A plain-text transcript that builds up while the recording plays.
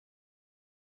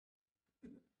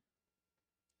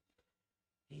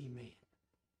Amen.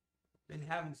 Been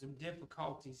having some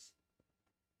difficulties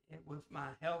with my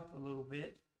health a little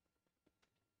bit.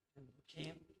 And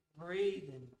can't breathe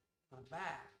in my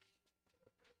back.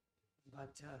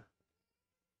 But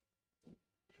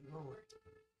Lord,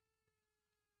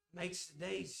 makes the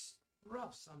days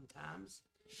rough sometimes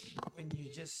when you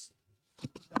just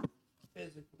don't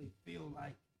physically feel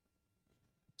like.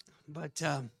 But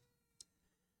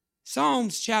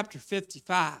Psalms chapter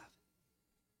 55,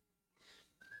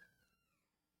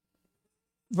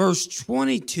 verse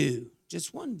 22,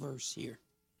 just one verse here.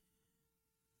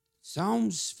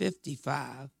 Psalms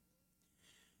 55,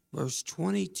 verse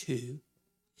 22.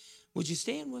 Would you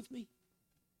stand with me?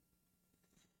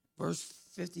 Verse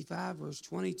 55, verse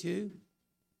 22.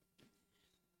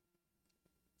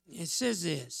 It says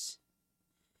this: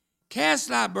 Cast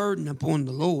thy burden upon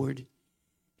the Lord,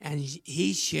 and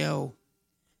he shall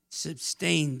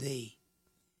sustain thee.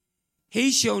 He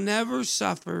shall never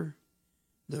suffer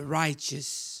the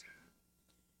righteous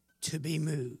to be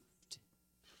moved.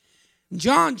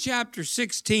 John chapter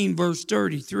 16, verse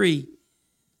 33,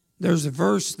 there's a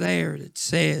verse there that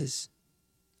says,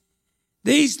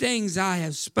 These things I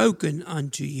have spoken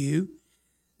unto you,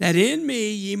 that in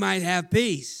me ye might have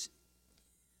peace.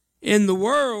 In the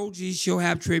world ye shall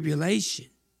have tribulation,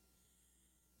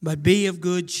 but be of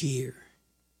good cheer.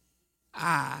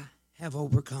 I have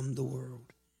overcome the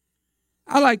world.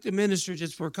 I like to minister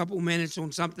just for a couple minutes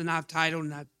on something I've titled,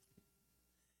 and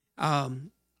I've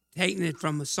taken it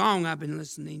from a song I've been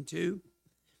listening to.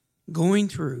 Going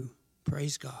through.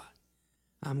 Praise God.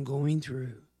 I'm going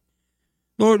through.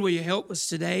 Lord, will you help us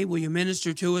today? Will you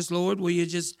minister to us, Lord? Will you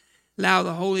just allow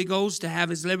the Holy Ghost to have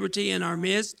his liberty in our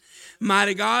midst?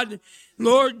 Mighty God,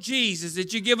 Lord Jesus,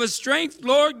 that you give us strength,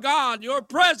 Lord God, your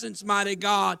presence, mighty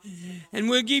God. And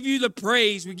we'll give you the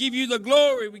praise. We give you the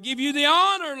glory. We give you the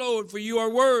honor, Lord, for you are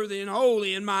worthy and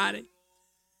holy and mighty.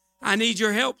 I need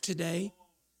your help today.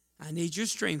 I need your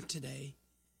strength today.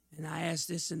 And I ask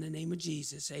this in the name of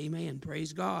Jesus. Amen.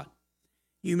 Praise God.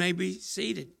 You may be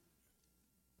seated.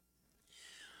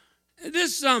 I've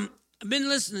been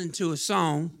listening to a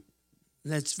song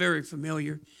that's very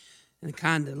familiar, and I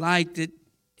kind of liked it.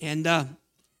 And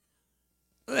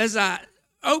as I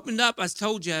opened up, I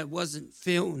told you I wasn't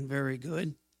feeling very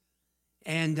good.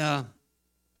 And I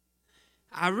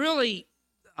really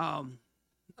come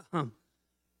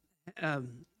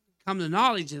to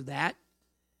knowledge of that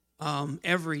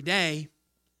every day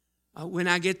when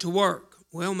I get to work.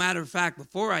 Well, matter of fact,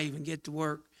 before I even get to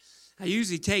work, I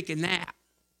usually take a nap.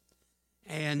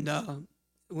 And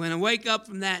when I wake up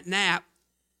from that nap,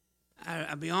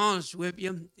 I'll be honest with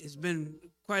you, it's been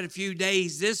quite a few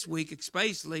days this week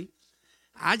especially.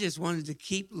 I just wanted to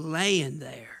keep laying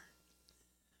there.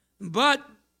 But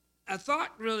a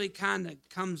thought really kind of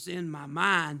comes in my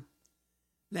mind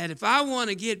that if I want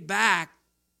to get back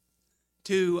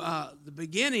to the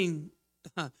beginning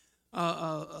to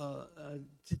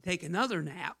take another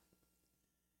nap,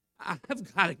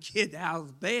 I've got to get out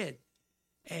of bed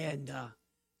and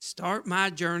start my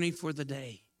journey for the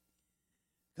day.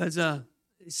 Because it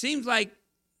seems like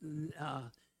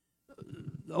the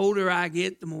older I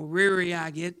get, the more weary I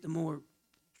get, the more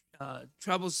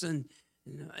troublesome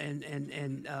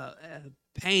and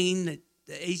pain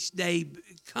that each day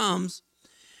comes.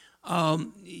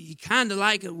 You kind of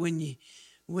like it when you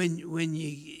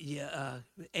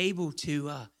able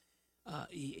to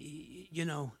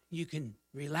you can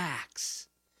relax.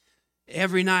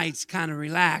 Every night's kind of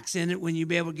relax in it when you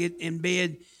be able to get in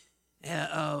bed.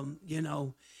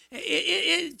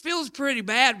 It feels pretty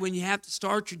bad when you have to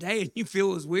start your day and you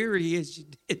feel as weary as you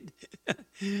did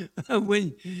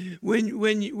when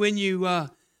you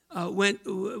went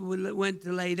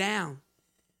to lay down.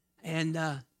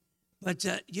 And but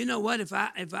you know what? If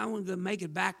I want to make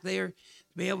it back there to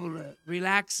be able to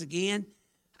relax again,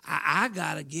 I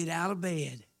gotta get out of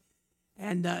bed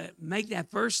and make that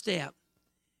first step.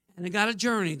 And I got a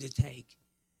journey to take.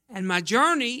 And my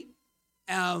journey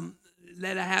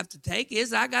that I have to take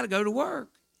is I got to go to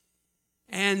work.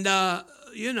 And, I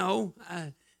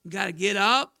got to get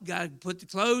up, got to put the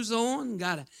clothes on,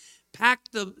 got to pack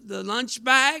the lunch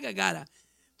bag, I got to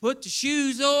put the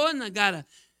shoes on, I got to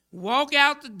walk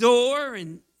out the door.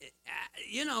 And,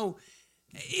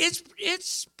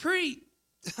 it's pretty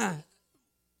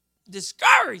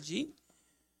discouraging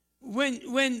when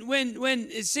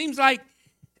it seems like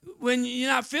when you're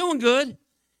not feeling good,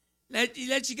 that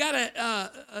you got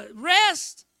to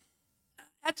rest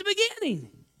at the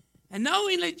beginning. And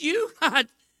knowing that you got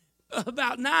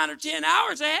about 9 or 10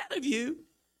 hours ahead of you,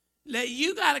 that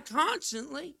you got to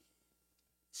constantly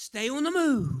stay on the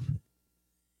move.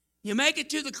 You make it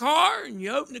to the car and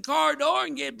you open the car door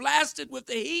and get blasted with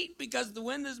the heat because the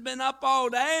window's been up all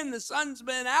day and the sun's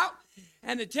been out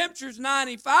and the temperature's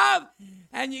 95,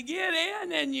 and you get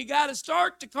in and you got to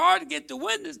start the car to get the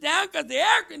windows down because the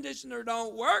air conditioner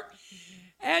don't work,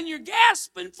 and you're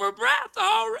gasping for breath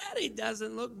already.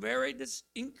 Doesn't look very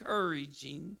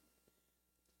encouraging.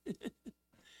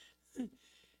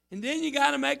 And then you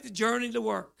got to make the journey to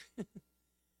work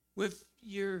with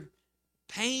your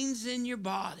pains in your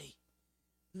body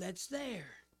that's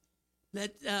there,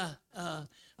 that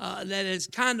is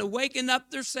kind of waking up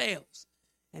their cells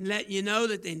and let you know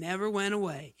that they never went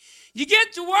away. You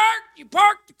get to work, you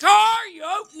park the car, you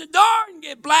open the door and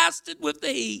get blasted with the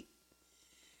heat.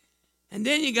 And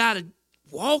then you got to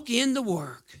walk into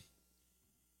work.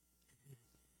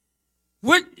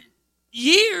 What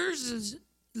years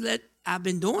that I've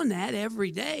been doing that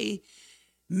every day.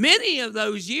 Many of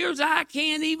those years I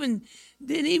didn't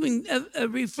even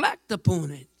reflect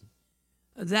upon it.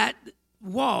 That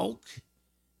walk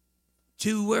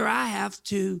to where I have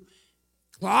to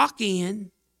clock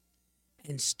in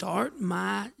and start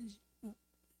my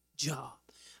job.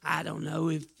 I don't know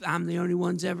if I'm the only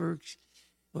one's ever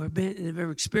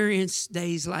experienced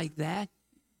days like that.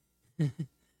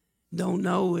 Don't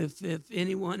know if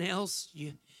anyone else,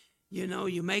 you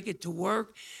make it to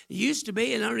work. It used to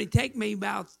be it only take me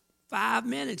about 5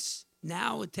 minutes.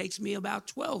 Now it takes me about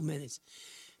 12 minutes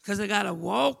because I got to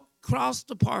walk across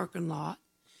the parking lot,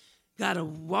 got to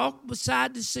walk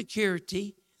beside the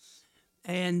security,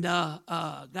 and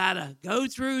got to go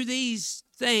through these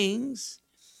things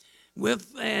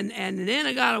and then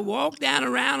I got to walk down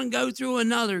around and go through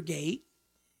another gate,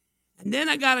 and then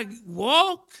I got to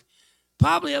walk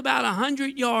probably about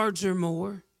 100 yards or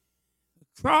more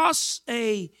across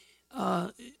a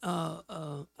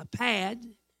pad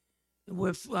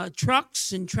with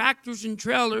trucks and tractors and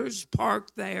trailers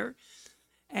parked there.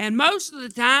 And most of the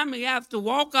time, you have to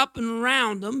walk up and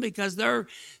around them because they're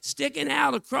sticking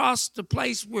out across the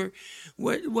place where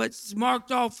what's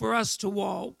marked off for us to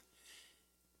walk.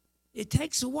 It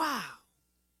takes a while.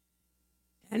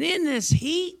 And in this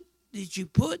heat that you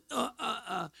put,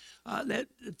 that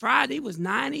Friday was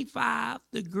 95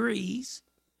 degrees.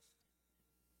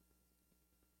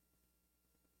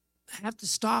 I have to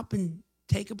stop and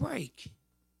take a break.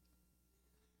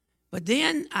 But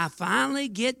then I finally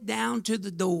get down to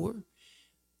the door.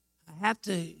 I have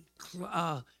to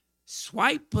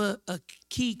swipe a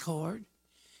key card,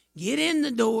 get in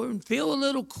the door and feel a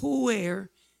little cool air.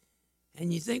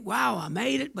 And you think, wow, I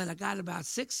made it, but I got about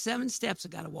 6, 7 steps I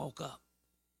got to walk up.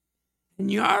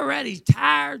 And you're already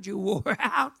tired, you're wore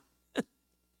out.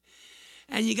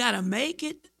 And you got to make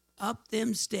it up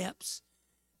them steps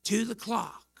to the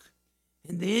clock.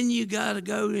 And then you got to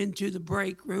go into the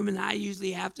break room, and I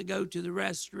usually have to go to the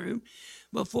restroom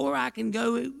before I can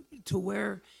go to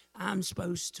where I'm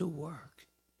supposed to work.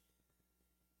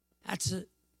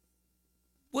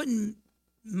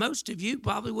 Most of you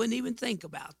probably wouldn't even think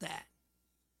about that.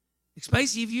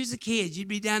 Especially if you was a kid, you'd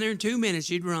be down there in 2 minutes,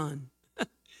 you'd run.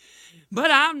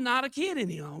 But I'm not a kid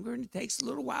any longer, and it takes a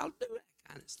little while to do that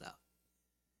kind of stuff.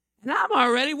 And I'm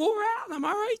already wore out, I'm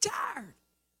already tired.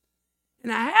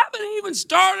 And I haven't even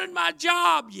started my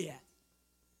job yet.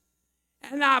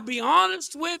 And I'll be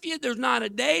honest with you, there's not a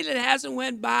day that hasn't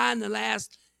went by in the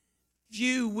last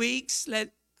few weeks.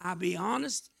 I'll be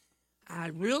honest, I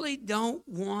really don't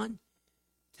want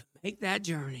to make that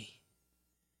journey.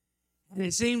 And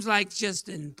it seems like just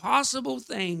an impossible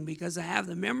thing because I have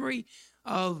the memory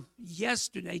of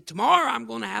yesterday. Tomorrow I'm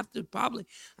going to have to probably,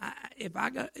 if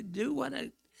I do what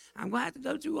I'm going to have to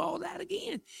go through all that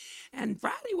again. And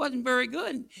Friday wasn't very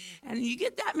good. And you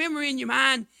get that memory in your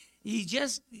mind, you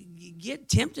get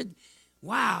tempted.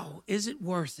 Wow, is it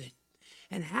worth it?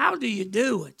 And how do you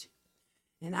do it?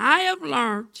 And I have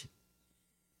learned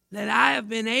that I have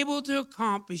been able to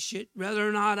accomplish it, whether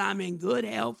or not I'm in good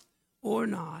health or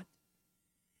not.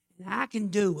 And I can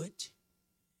do it.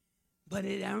 But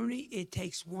it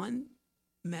takes one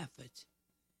method,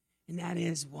 and that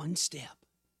is one step.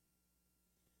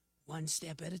 One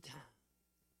step at a time.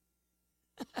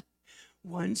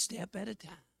 One step at a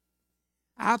time.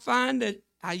 I find that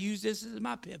I use this as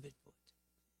my pivot foot.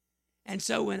 And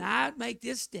so when I make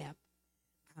this step,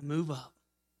 I move up.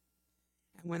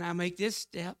 And when I make this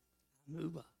step, I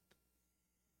move up.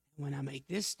 And when I make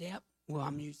this step, well,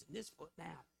 I'm using this foot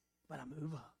now, but I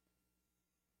move up.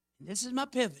 And this is my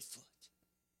pivot foot.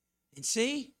 And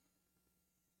see,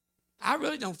 I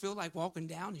really don't feel like walking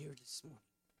down here this morning.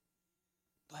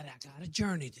 But I got a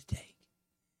journey to take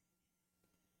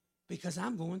because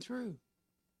I'm going through.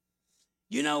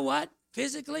 You know what?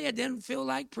 Physically, I didn't feel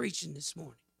like preaching this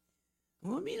morning.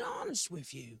 I'm being honest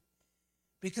with you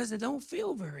because it don't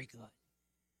feel very good.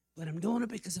 But I'm doing it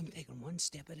because I'm taking one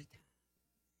step at a time.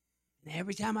 And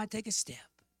every time I take a step,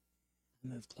 I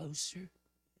move closer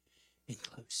and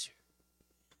closer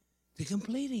to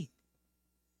completing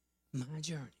my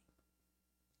journey.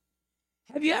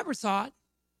 Have you ever thought,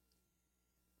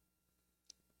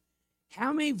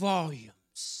 how many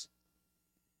volumes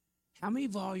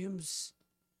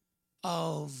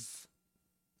of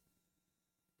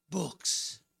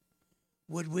books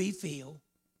would we feel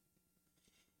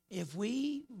if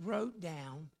we wrote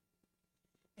down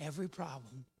every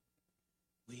problem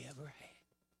we ever had?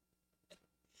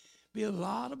 Be a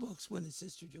lot of books, wouldn't it,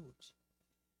 Sister George?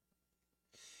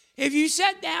 If you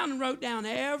sat down and wrote down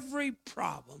every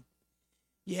problem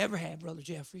you ever had, Brother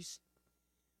Jeffries,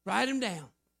 write them down.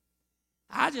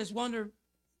 I just wonder,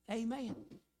 amen,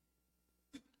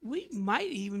 we might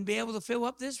even be able to fill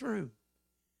up this room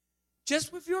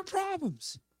just with your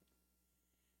problems.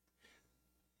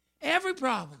 Every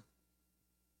problem.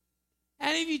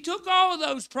 And if you took all of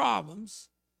those problems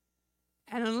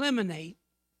and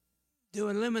do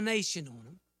elimination on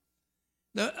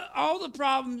them, all the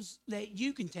problems that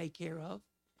you can take care of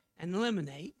and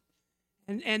eliminate,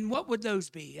 and what would those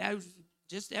be?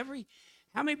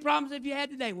 How many problems have you had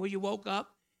today? Well, you woke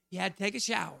up, you had to take a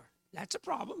shower. That's a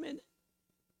problem, isn't it?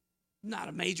 Not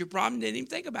a major problem, didn't even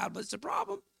think about it, but it's a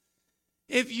problem.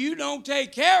 If you don't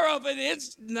take care of it,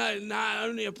 it's not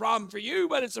only a problem for you,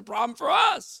 but it's a problem for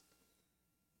us.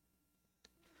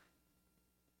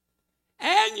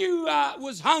 And you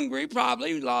was hungry,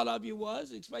 probably. A lot of you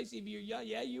was, especially if you're young.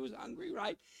 Yeah, you was hungry,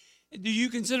 right? Do you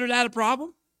consider that a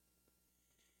problem?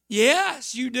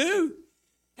 Yes, you do.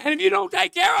 And if you don't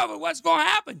take care of it, what's going to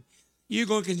happen? You're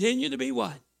going to continue to be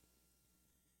what?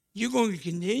 You're going to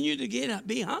continue to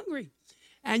be hungry.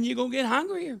 And you're going to get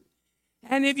hungrier.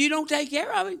 And if you don't take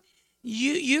care of it,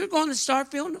 you're going to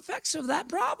start feeling the effects of that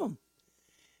problem.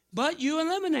 But you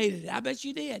eliminated it. I bet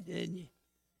you did, didn't you?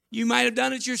 You might have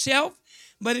done it yourself,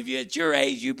 but if you're at your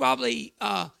age, you probably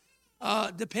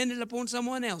depended upon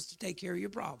someone else to take care of your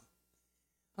problem.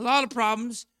 A lot of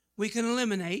problems we can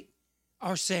eliminate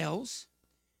ourselves,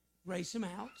 race them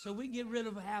out, so we get rid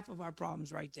of half of our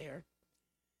problems right there.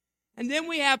 And then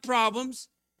we have problems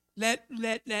that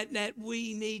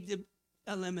we need to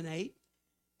eliminate.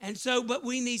 And so, but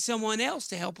we need someone else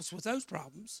to help us with those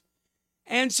problems.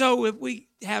 And so if we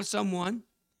have someone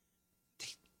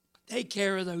take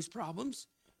care of those problems,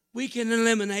 we can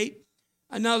eliminate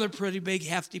another pretty big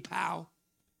hefty pile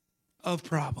of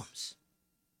problems.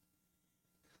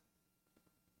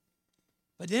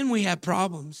 But then we have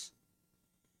problems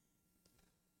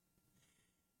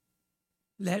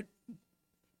that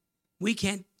we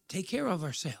can't take care of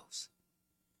ourselves.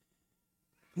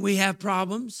 We have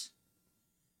problems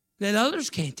that others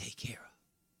can't take care of.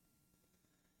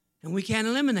 And we can't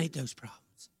eliminate those problems.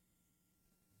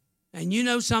 And you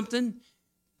know something?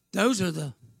 Those are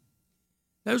the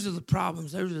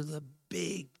problems. Those are the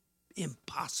big,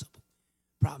 impossible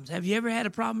problems. Have you ever had a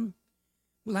problem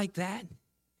like that?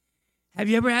 Have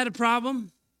you ever had a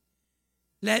problem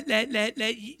that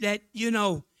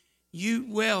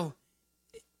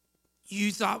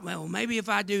you thought, well, maybe if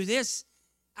I do this,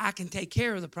 I can take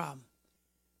care of the problem.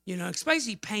 You know,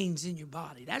 especially pains in your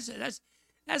body. That's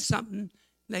something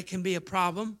that can be a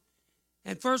problem.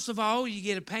 And first of all, you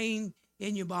get a pain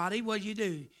in your body. What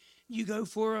do? You go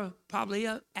for probably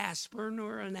an aspirin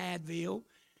or an Advil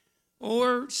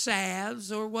or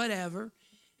salves or whatever,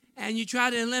 and you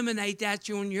try to eliminate that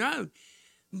on your own.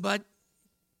 But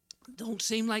don't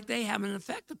seem like they have an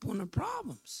effect upon the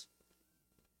problems.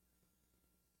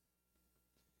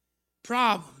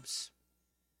 Problems.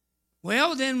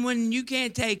 Well, then when you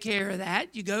can't take care of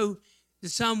that, you go to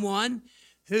someone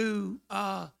who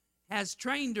has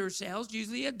trained themselves,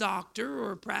 usually a doctor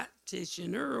or a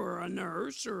practitioner or a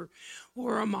nurse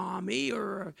or a mommy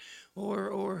or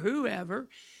whoever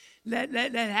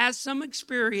that has some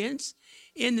experience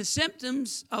in the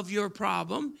symptoms of your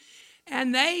problem,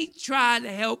 and they try to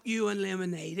help you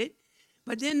eliminate it.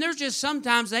 But then there's just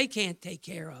sometimes they can't take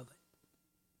care of it.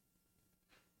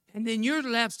 And then you're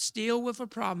left still with a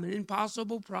problem, an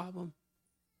impossible problem.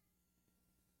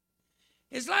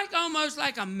 It's almost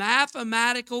like a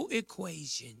mathematical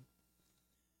equation.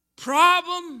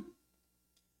 Problem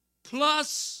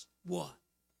plus what?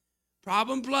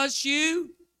 Problem plus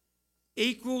you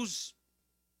equals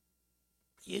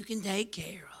you can take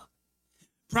care of.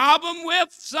 Problem with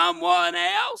someone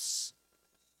else,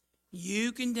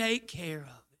 you can take care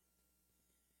of it.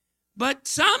 But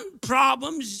some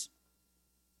problems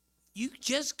you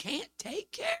just can't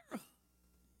take care of.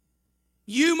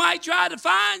 You might try to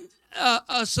find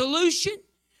a solution.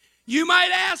 You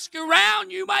might ask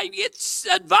around. You might get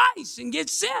advice and get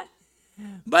sent.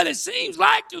 But it seems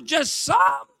like just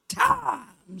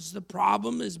sometimes the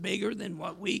problem is bigger than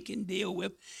what we can deal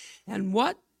with. And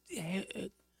what do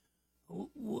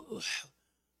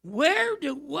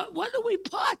we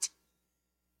put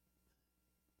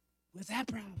with that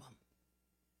problem?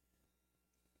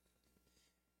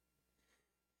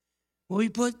 Well,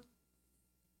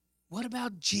 what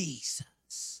about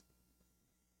Jesus?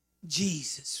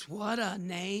 Jesus, what a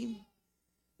name.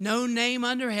 No name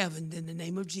under heaven than the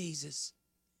name of Jesus.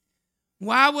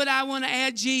 Why would I want to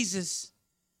add Jesus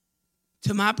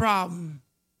to my problem?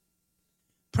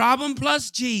 Problem plus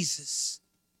Jesus.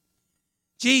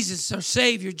 Jesus, our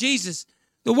Savior. Jesus,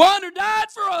 the one who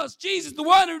died for us. Jesus, the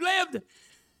one who lived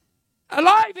a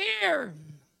life here.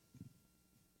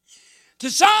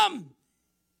 To some,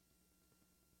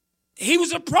 he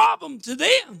was a problem to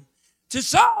them. To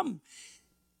some,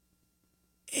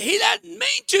 he doesn't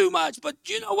mean too much. But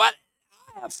you know what?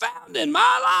 I have found in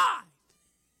my life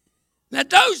that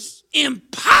those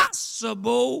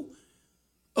impossible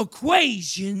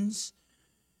equations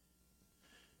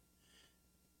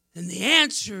and the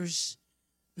answers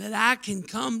that I can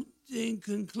come in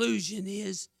conclusion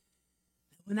is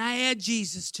when I add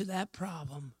Jesus to that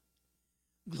problem,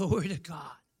 glory to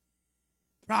God.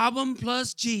 Problem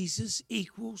plus Jesus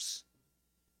equals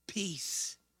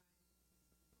peace.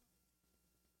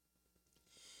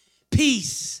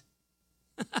 Peace.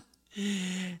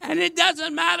 And it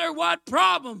doesn't matter what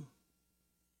problem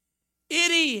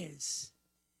it is.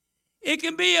 It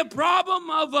can be a problem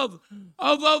of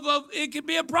it can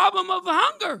be a problem of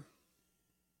hunger.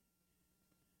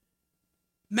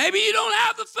 Maybe you don't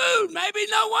have the food. Maybe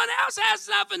no one else has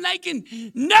nothing they can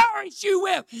nourish you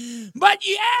with. But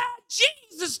you add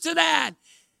Jesus to that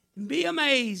and be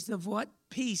amazed of what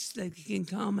peace that can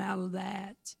come out of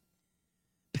that.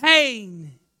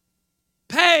 Pain.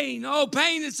 Oh,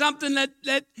 pain is something that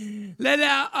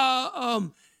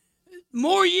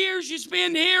more years you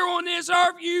spend here on this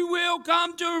earth, you will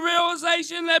come to a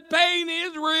realization that pain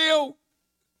is real.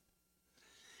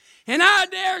 And I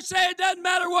dare say it doesn't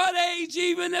matter what age,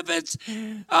 even if it's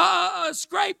a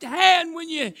scraped hand when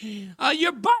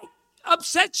your bike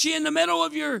upsets you in the middle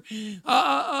of your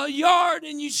yard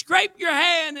and you scrape your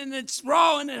hand and it's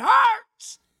raw and it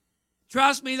hurts.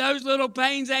 Trust me, those little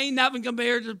pains ain't nothing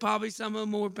compared to probably some of the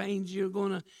more pains you're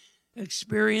going to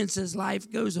experience as life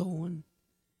goes on.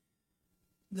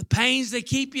 The pains that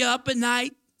keep you up at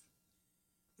night,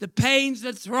 the pains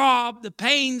that throb, the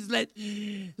pains that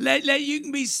you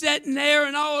can be sitting there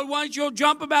and all at once you'll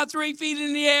jump about 3 feet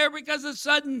in the air because of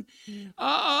sudden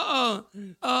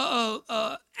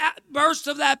burst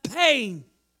of that pain.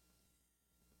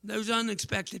 Those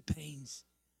unexpected pains.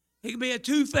 It could be a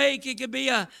toothache. It could be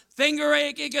a finger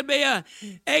ache. It could be a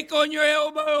ache on your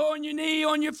elbow, on your knee,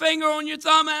 on your finger, on your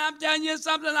thumb. And I'm telling you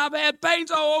something, I've had pains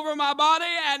all over my body,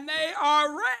 and they are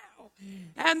real.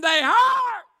 And they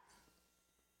hurt.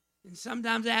 And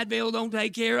sometimes Advil don't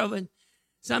take care of it.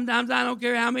 Sometimes I don't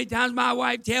care how many times my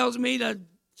wife tells me to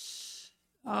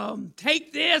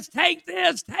take this, take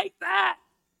that.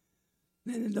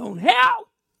 And it don't help.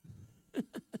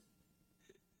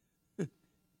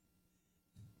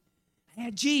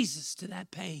 Add Jesus to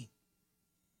that pain.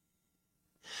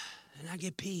 And I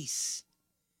get peace.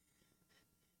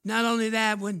 Not only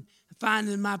that, when I find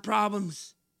my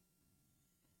problems,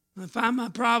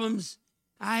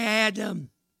 I add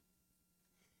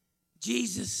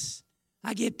Jesus.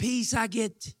 I get peace. I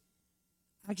get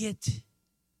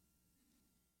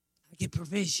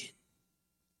provision.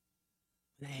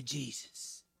 When I add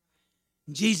Jesus.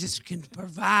 And Jesus can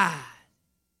provide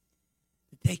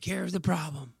to take care of the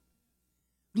problem.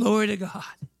 Glory to God.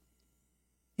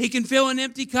 He can fill an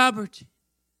empty cupboard.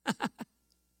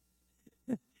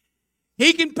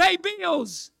 He can pay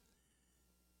bills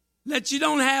that you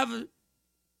don't have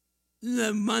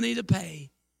the money to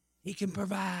pay. He can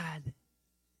provide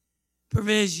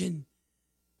provision.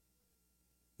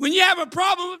 When you have a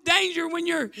problem of danger, when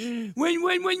you're in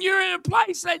a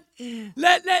place that it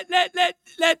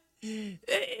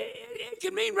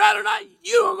can mean right or not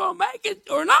you are going to make it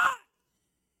or not.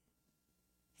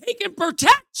 He can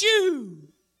protect you.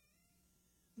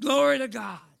 Glory to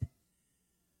God.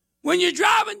 When you're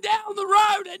driving down the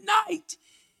road at night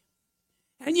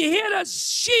and you hit a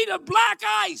sheet of black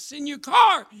ice and your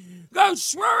car goes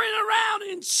swirling around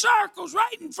in circles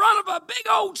right in front of a big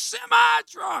old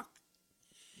semi-truck,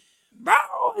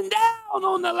 barreling down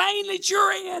on the lane that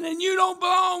you're in and you don't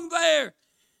belong there.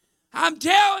 I'm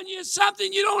telling you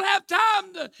something, you don't have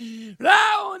time to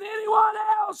rely on anyone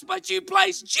else, but you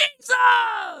place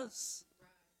Jesus.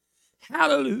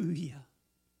 Hallelujah.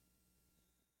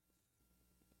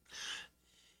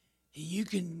 And you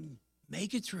can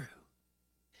make it through.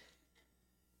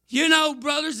 You know,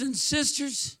 brothers and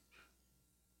sisters,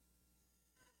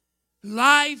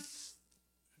 life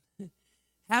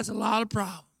has a lot of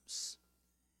problems,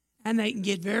 and they can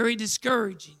get very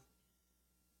discouraging.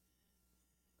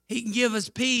 He can give us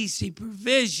peace, He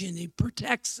provision, He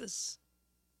protects us.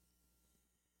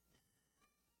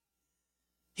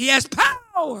 He has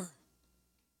power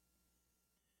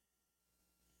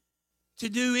to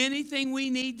do anything we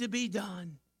need to be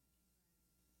done.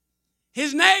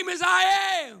 His name is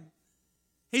I Am.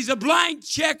 He's a blank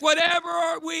check,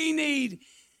 whatever we need.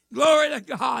 Glory to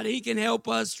God, He can help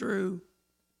us through.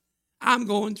 I'm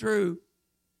going through.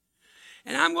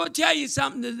 And I'm going to tell you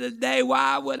something today.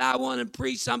 Why would I want to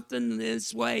preach something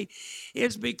this way?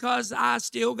 It's because I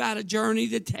still got a journey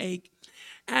to take.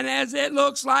 And as it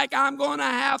looks like I'm going to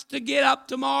have to get up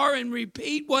tomorrow and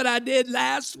repeat what I did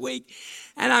last week.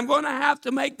 And I'm going to have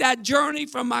to make that journey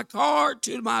from my car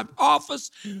to my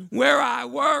office where I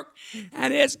work.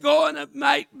 And it's going to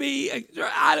might be,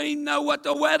 I don't even know what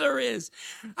the weather is.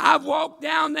 I've walked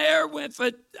down there with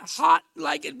it hot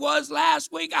like it was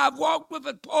last week. I've walked with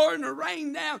it pouring the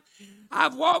rain down.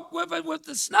 I've walked with it with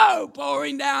the snow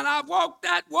pouring down. I've walked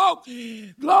that walk.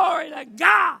 Glory to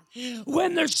God.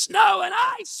 When there's snow and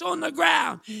ice on the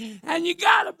ground. And you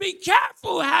got to be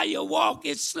careful how you walk.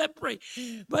 It's slippery.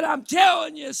 But I'm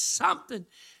telling you something.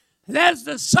 As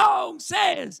the song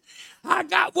says, I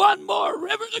got one more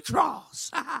river to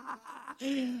cross.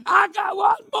 I got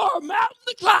one more mountain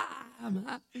to climb.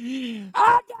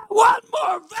 I got one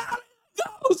more valley to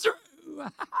go through.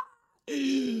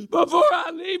 Before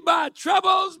I leave my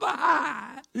troubles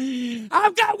behind,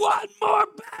 I've got one more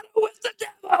battle with the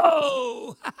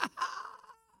devil.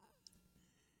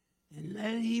 And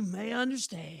that he may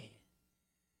understand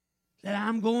that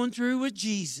I'm going through with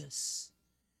Jesus.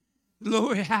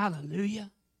 Glory,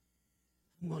 hallelujah.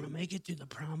 I'm going to make it to the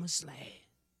promised land.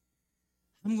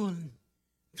 I'm going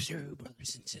through,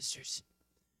 brothers and sisters.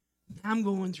 I'm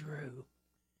going through.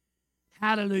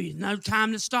 Hallelujah. No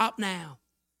time to stop now.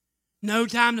 No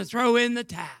time to throw in the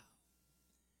towel.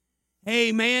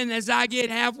 Amen. As I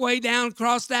get halfway down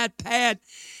across that pad,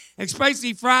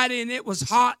 especially Friday, and it was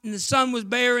hot and the sun was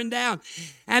bearing down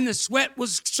and the sweat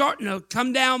was starting to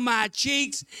come down my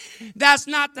cheeks, that's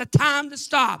not the time to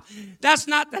stop. That's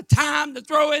not the time to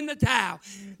throw in the towel.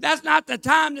 That's not the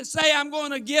time to say I'm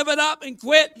going to give it up and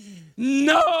quit.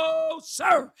 No,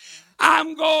 sir.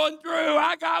 I'm going through.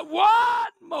 I got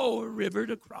one more river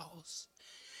to cross.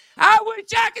 I wish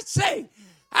I could say,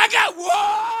 I got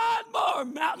one more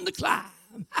mountain to climb.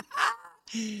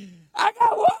 I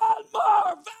got one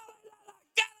more valley that I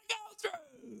got to go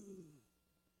through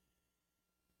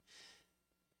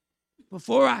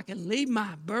before I can leave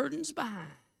my burdens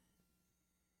behind.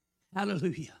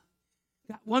 Hallelujah.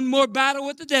 Got one more battle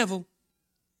with the devil.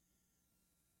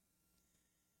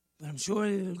 But I'm sure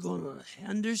they're going to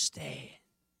understand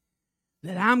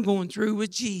that I'm going through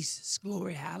with Jesus.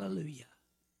 Glory, hallelujah.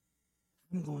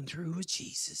 I'm going through with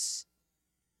Jesus.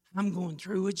 I'm going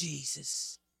through with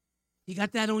Jesus. You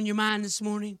got that on your mind this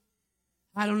morning?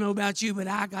 I don't know about you, but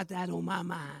I got that on my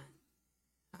mind.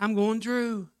 I'm going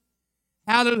through.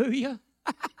 Hallelujah.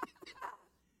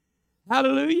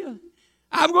 Hallelujah.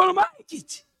 I'm going to make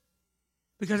it.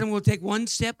 Because I'm going to take one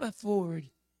step forward.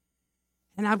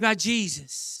 And I've got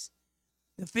Jesus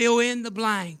to fill in the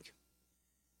blank.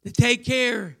 To take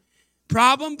care.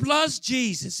 Problem plus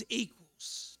Jesus equals.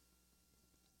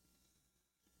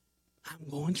 I'm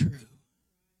going through.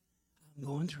 I'm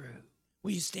going through.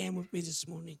 Will you stand with me this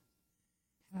morning?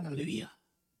 Hallelujah.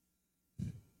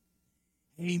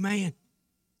 Amen.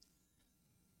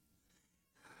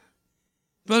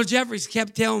 Brother Jeffries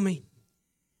kept telling me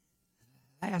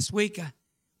last week,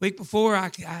 week before, I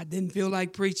didn't feel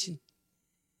like preaching.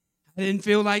 I didn't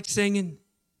feel like singing.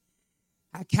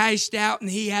 I cashed out and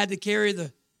he had to carry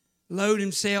the load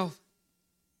himself.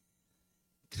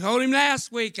 Told him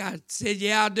last week, I said,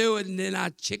 yeah, I'll do it. And then I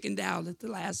chickened out at the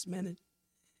last minute.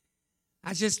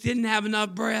 I just didn't have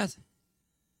enough breath.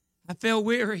 I felt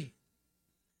weary.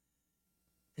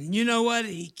 And you know what?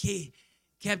 He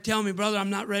kept telling me, brother, I'm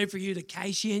not ready for you to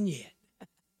cash in yet.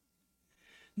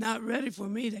 Not ready for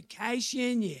me to cash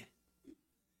in yet.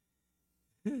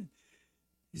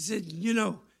 He said,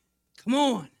 come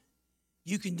on.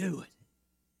 You can do it.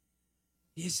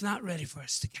 It's not ready for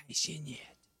us to cash in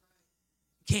yet.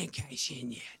 Can't cash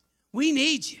in yet. We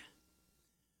need you.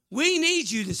 We need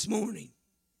you this morning.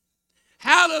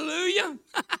 Hallelujah.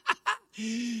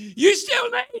 You still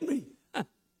need me.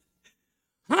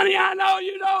 Honey, I know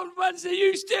you don't, but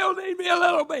you still need me a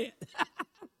little bit.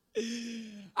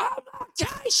 I'm not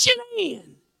cashing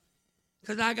in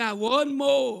because I got one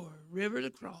more river to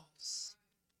cross,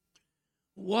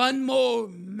 one more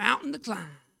mountain to climb,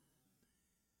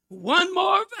 one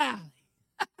more valley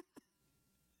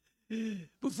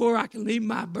before I can leave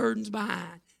my burdens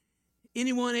behind.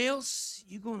 Anyone else,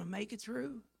 you going to make it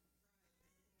through?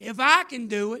 If I can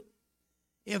do it,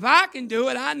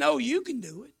 I know you can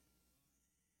do it.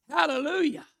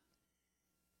 Hallelujah.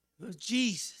 Well,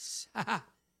 Jesus.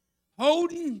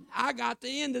 Holden, I got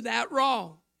the end of that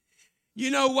wrong.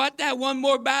 You know what? That one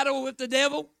more battle with the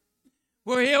devil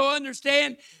where he'll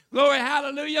understand, glory,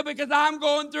 hallelujah, because I'm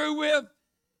going through with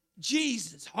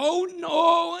Jesus, holding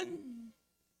on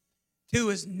to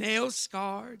his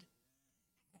nail-scarred.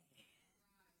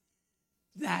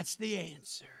 That's the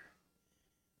answer.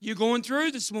 You're going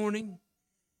through this morning,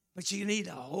 but you need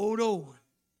to hold on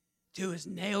to his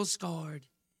nail-scarred.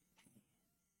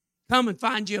 Come and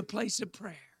find you a place of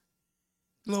prayer.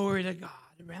 Glory to God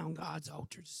around God's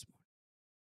altar this morning.